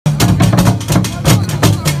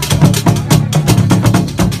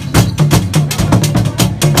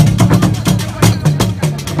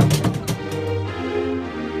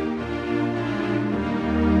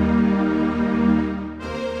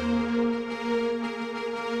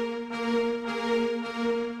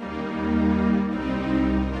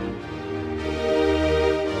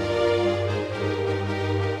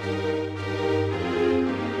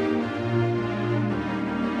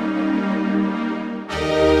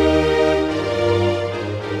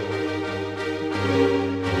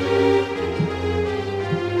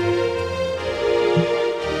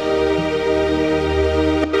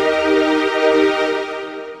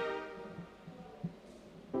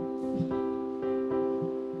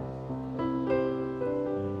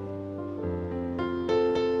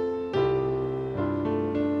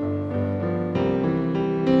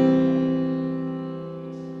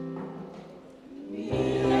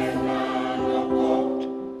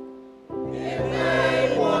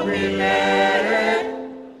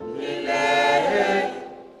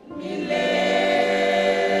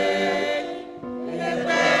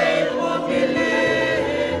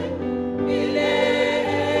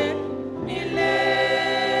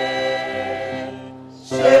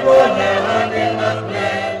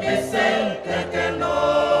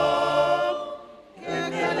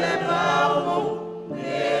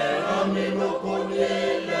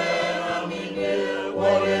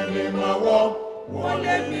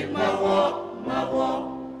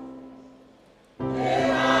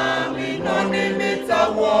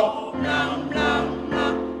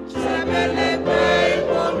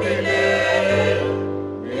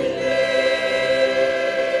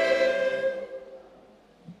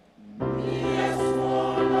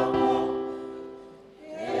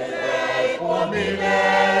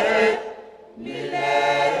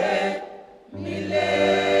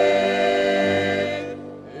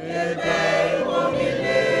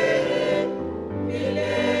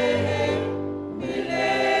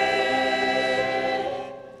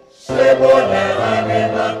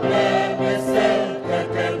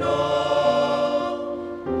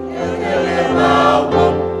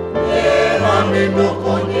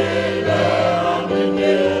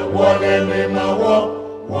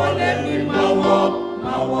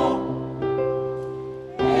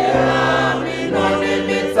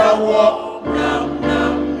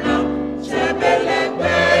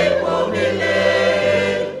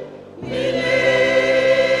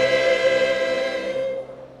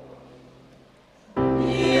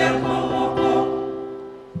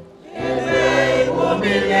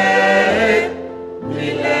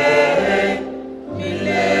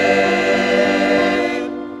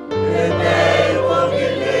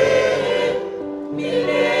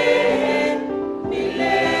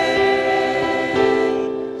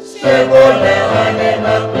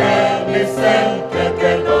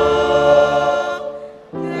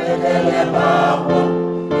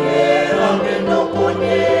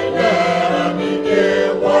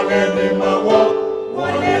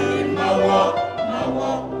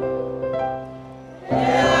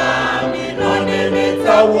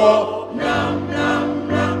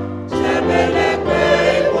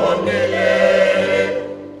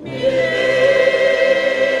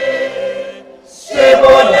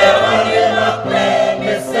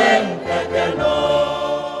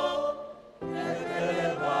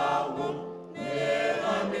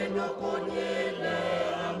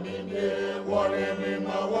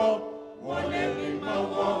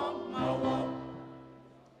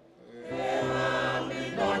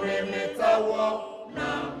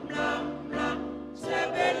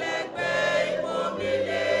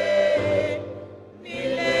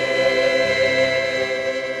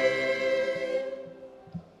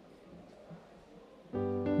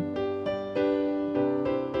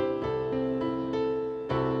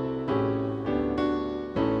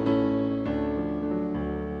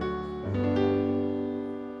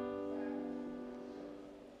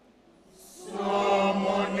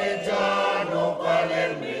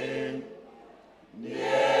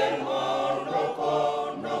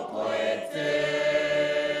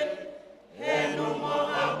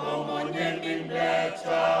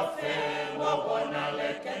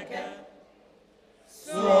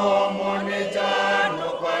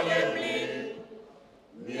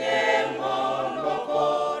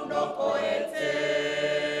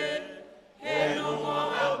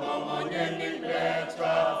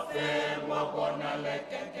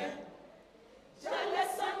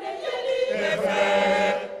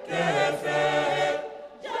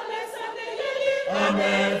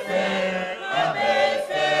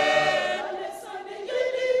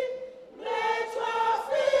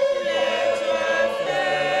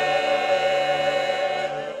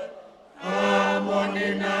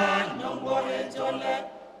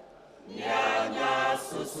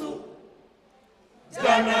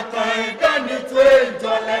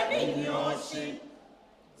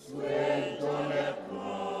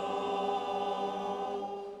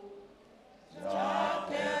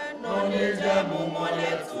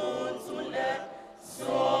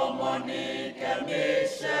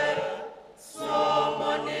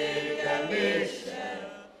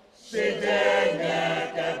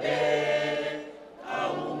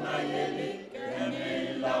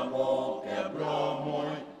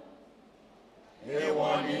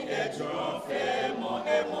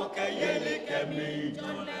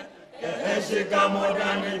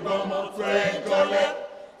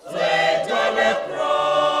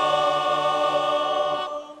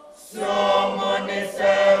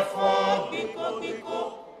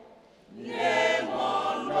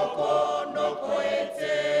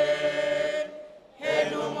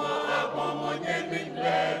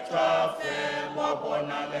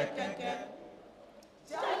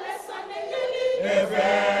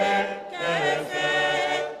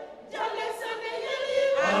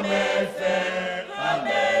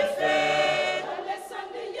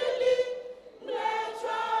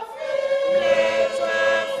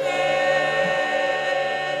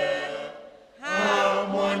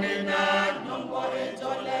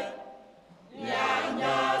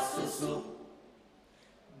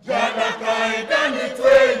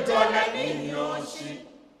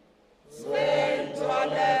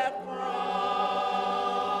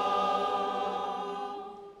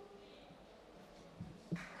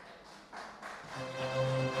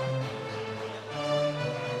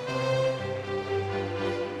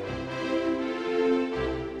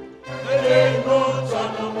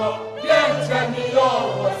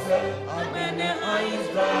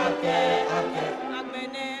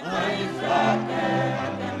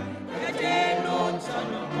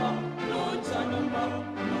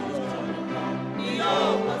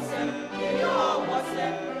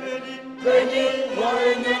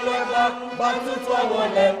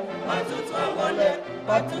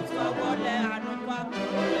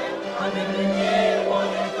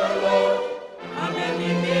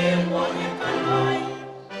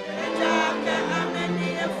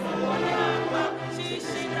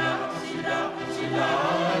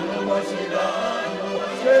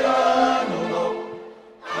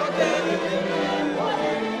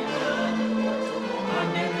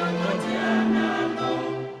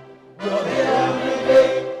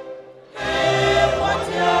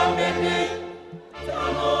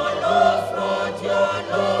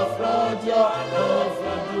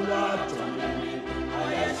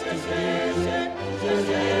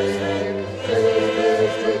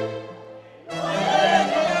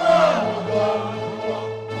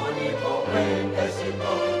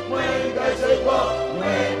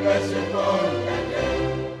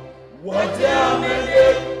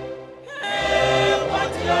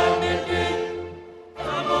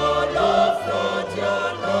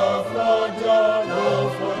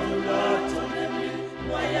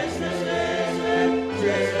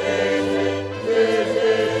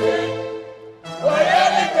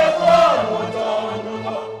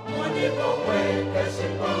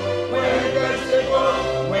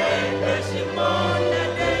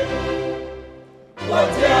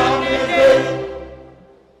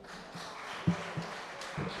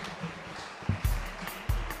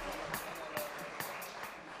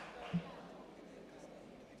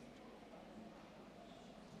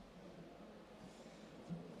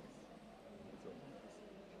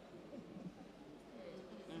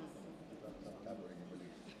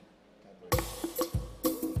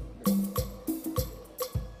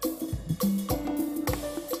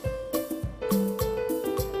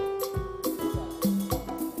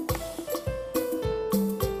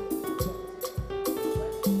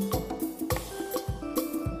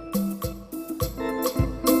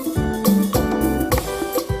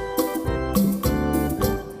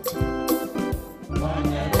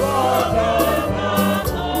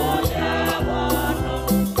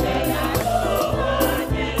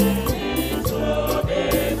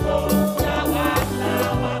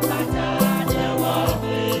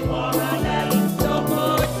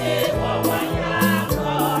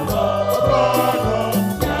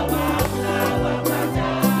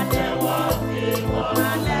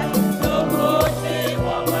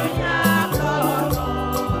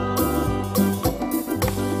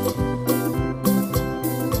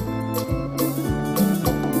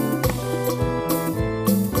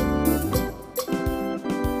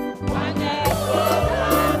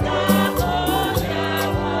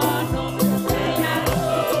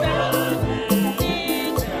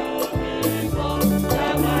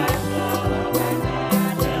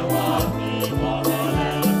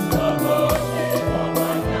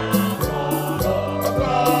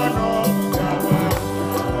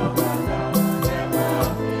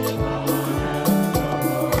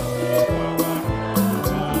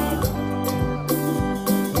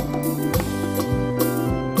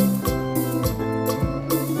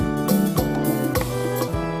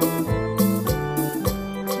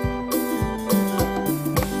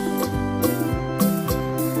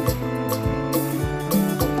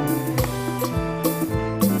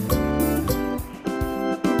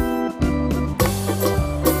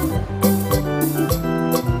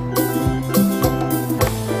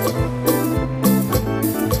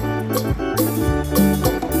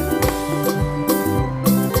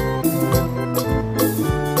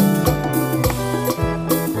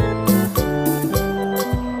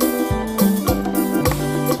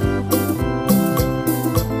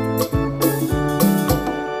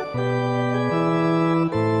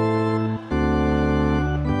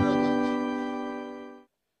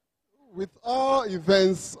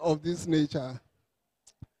Events of this nature,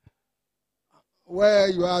 where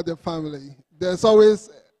you are the family, there's always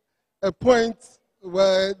a point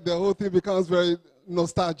where the whole thing becomes very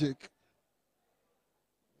nostalgic.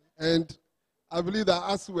 And I believe that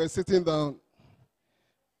as we were sitting down,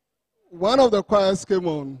 one of the choirs came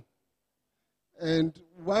on, and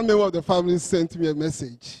one member of the family sent me a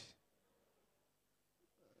message.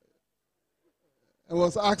 And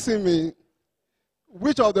was asking me,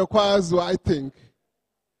 which of the choirs do I think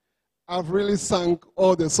have really sung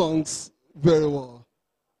all the songs very well?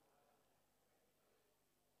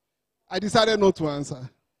 I decided not to answer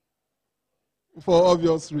for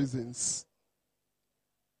obvious reasons.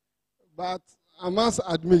 But I must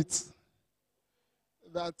admit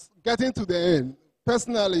that getting to the end,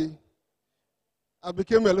 personally, I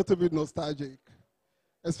became a little bit nostalgic,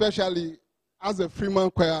 especially as the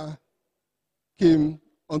Freeman Choir came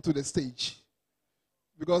onto the stage,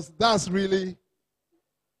 because that's really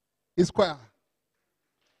his choir.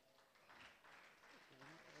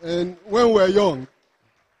 And when we were young,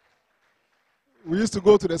 we used to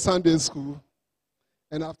go to the Sunday school,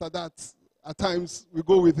 and after that, at times, we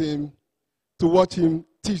go with him to watch him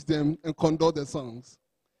teach them and conduct the songs.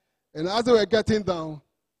 And as they were getting down,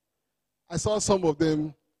 I saw some of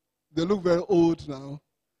them. They look very old now,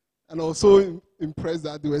 and I was so impressed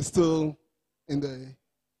that they were still in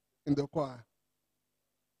the choir.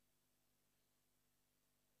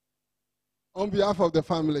 On behalf of the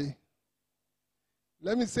family,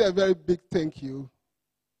 let me say a very big thank you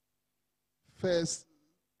first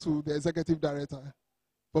to the executive director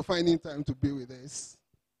for finding time to be with us.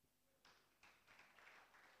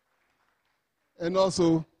 And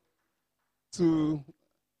also to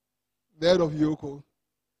the head of Yoko,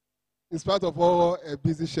 in spite of all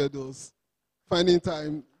busy schedules, finding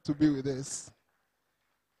time to be with us.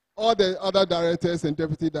 All the other directors and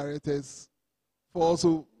deputy directors for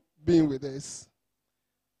also being with us.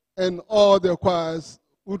 And all the choirs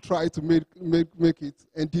who tried to make it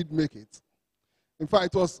and did make it. In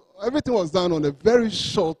fact, everything was done on a very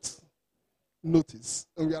short notice.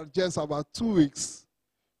 And we had just about 2 weeks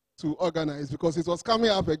to organize, because it was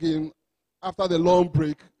coming up again after the long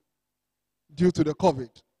break due to the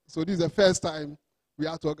COVID. So this is the first time we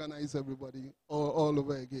had to organize everybody all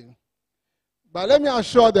over again. But let me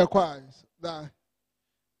assure the choirs that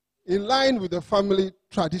in line with the family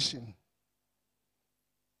tradition,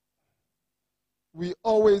 we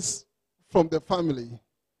always, from the family,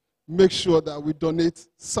 make sure that we donate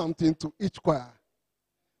something to each choir.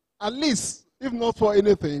 At least, if not for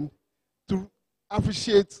anything, to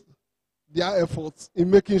appreciate their efforts in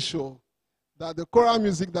making sure that the choral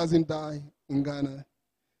music doesn't die in Ghana,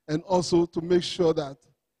 and also to make sure that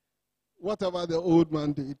whatever the old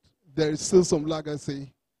man did, there is still some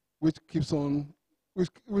legacy which keeps on,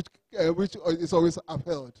 which is always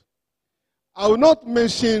upheld. I will not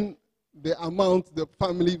mention the amount the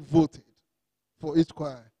family voted for each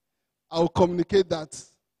choir. I will communicate that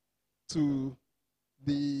to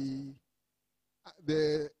maybe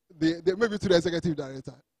to the executive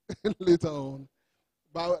director later on.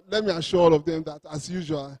 But let me assure all of them that, as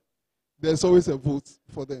usual, there's always a vote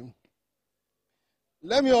for them.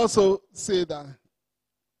 Let me also say that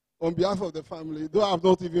on behalf of the family, though I have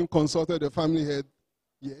not even consulted the family head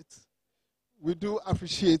yet, we do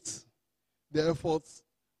appreciate the efforts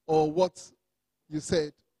or what you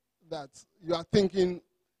said, that you are thinking,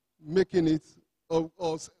 making it, or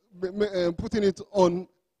putting it on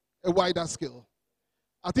a wider scale.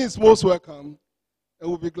 I think it's most welcome, and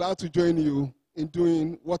we'll be glad to join you in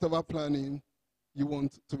doing whatever planning you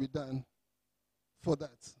want to be done for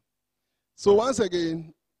that. So once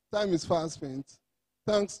again, time is fast spent.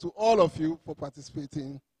 Thanks to all of you for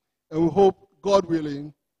participating, and we hope, God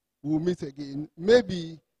willing, we'll meet again,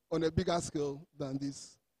 maybe on a bigger scale than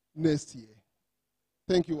this next year.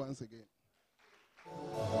 Thank you once again.